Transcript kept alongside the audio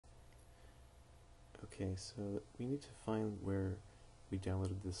Okay, so we need to find where we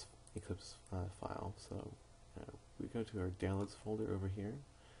downloaded this Eclipse file. So we go to our downloads folder over here.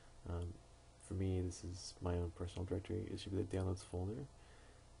 For me, this is my own personal directory. It should be the downloads folder,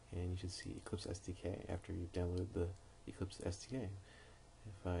 and you should see Eclipse SDK after you've downloaded the Eclipse SDK.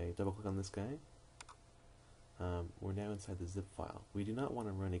 If I double click on this guy, we're now inside the zip file. We do not want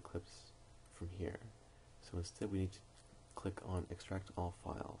to run Eclipse from here, so instead we need to click on extract all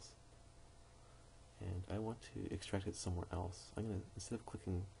files. And I want to extract it somewhere else. I'm going to,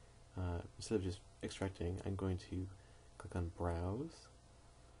 instead of just extracting, I'm going to click on Browse.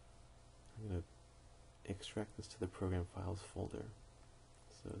 I'm going to extract this to the Program Files folder.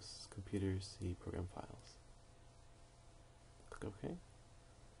 So it's Computer C Program Files. Click OK,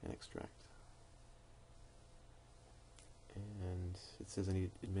 and extract. And it says I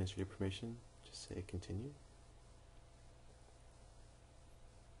need administrator permission. Just say Continue.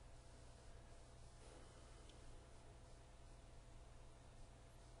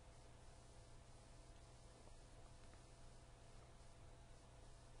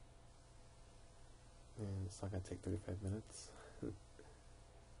 And it's not going to take 35 minutes.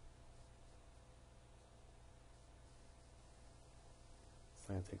 It's not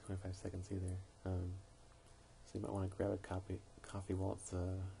going to take 25 seconds either. So you might want to grab a coffee while it's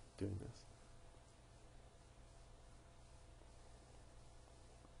doing this.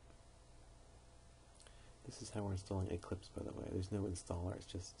 This is how we're installing Eclipse, by the way. There's no installer.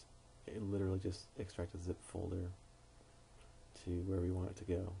 It literally just extracts a zip folder to where we want it to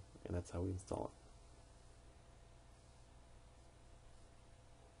go, and that's how we install it.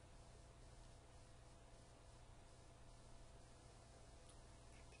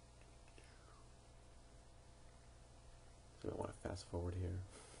 So I want to fast forward here.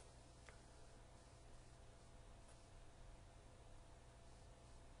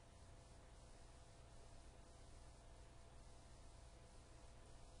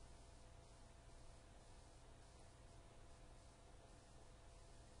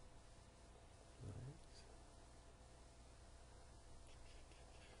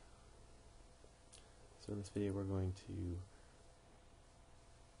 So in this video we're going to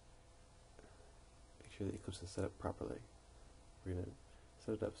make sure the Eclipse is set up properly. We're going to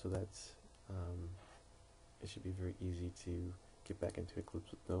set it up so that it should be very easy to get back into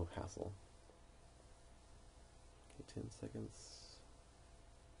Eclipse with no hassle. Okay, 10 seconds.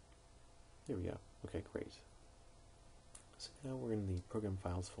 There we go. Okay, great. So now we're in the Program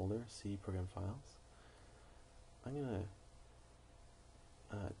Files folder, C Program Files. I'm going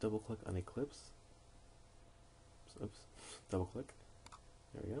to double click on Eclipse. Oops, double click.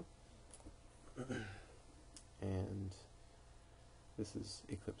 There we go. And this is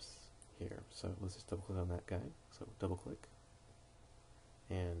Eclipse here. So let's just double click on that guy. So double click.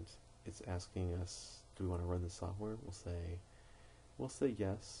 And it's asking us, do we want to run the software? We'll say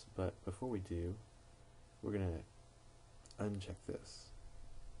yes, but before we do, we're going to uncheck this.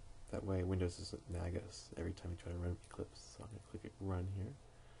 That way Windows doesn't nag us every time we try to run Eclipse. So I'm going to click Run here.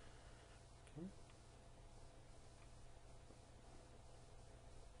 Okay.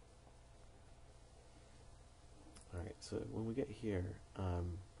 Alright, so when we get here,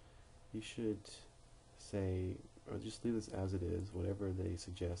 you should say, or just leave this as it is, whatever they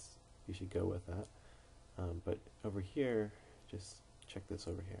suggest, you should go with that. But over here, just check this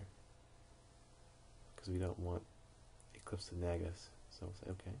over here, because we don't want Eclipse to nag us, so we'll say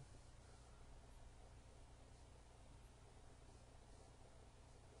OK.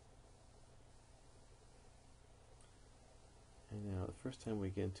 And now the first time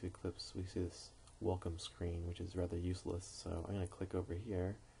we get into Eclipse, we see this welcome screen, which is rather useless, so I'm going to click over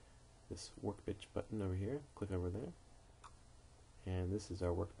here, this workbench button over here, click over there, and this is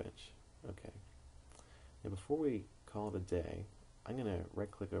our workbench. Okay. Now before we call it a day, I'm going to right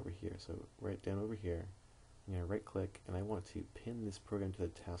click over here, so right down over here, I'm going to right click, and I want to pin this program to the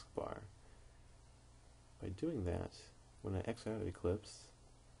taskbar. By doing that, when I exit out of Eclipse,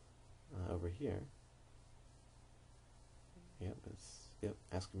 over here, yep,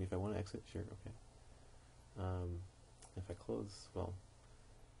 asking me if I want to exit, sure, okay. If I close, well,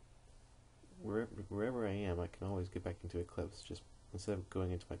 wherever I am, I can always get back into Eclipse. Just instead of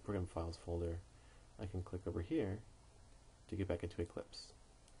going into my Program Files folder, I can click over here to get back into Eclipse.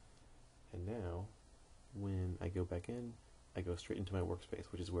 And now, when I go back in, I go straight into my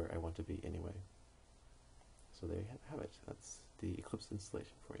workspace, which is where I want to be anyway. So there you have it. That's the Eclipse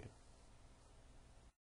installation for you.